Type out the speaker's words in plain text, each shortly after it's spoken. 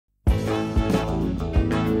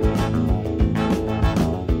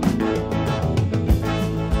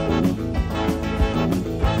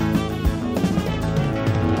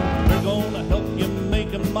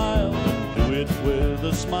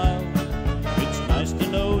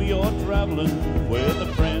traveling with a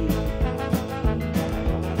friend.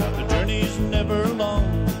 The journey's never long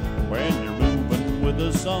when you're moving with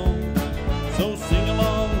a song, so sing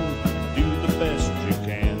along, do the best you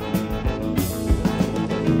can.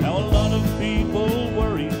 Now a lot of people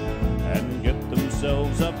worry and get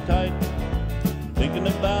themselves uptight, thinking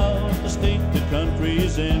about the state the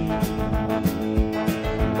country's in.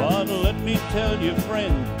 But let me tell you,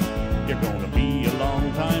 friend, you're gonna be a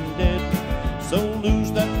long time dead, so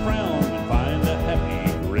lose that frown and find a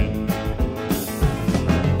happy grin.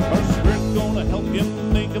 'Cause we're gonna help you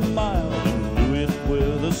make a mile and do it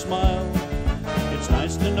with a smile. It's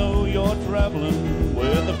nice to know you're traveling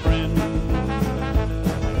with a friend.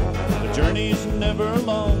 The journey's never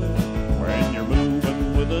long when you're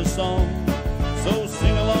moving with a song, so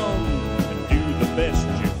sing along and do the best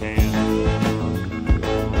you can.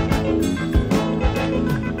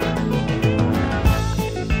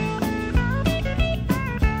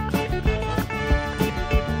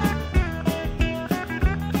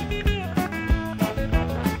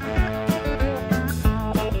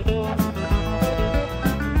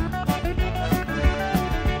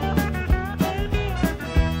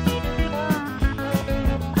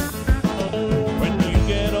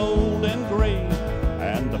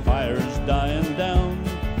 Dying down,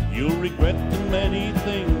 you'll regret the many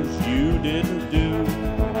things you didn't do.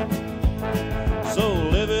 So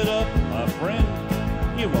live it up, my friend,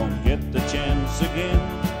 you won't get the chance again.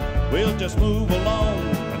 We'll just move along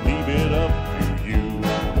and leave it up to you.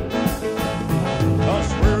 'Cause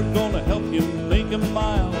we're gonna help you make a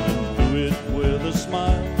mile and do it with a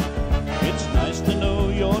smile. It's nice to know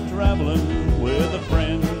you're traveling with a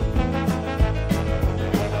friend.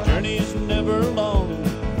 The journey's never long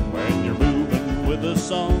when you're moving with a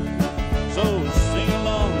song,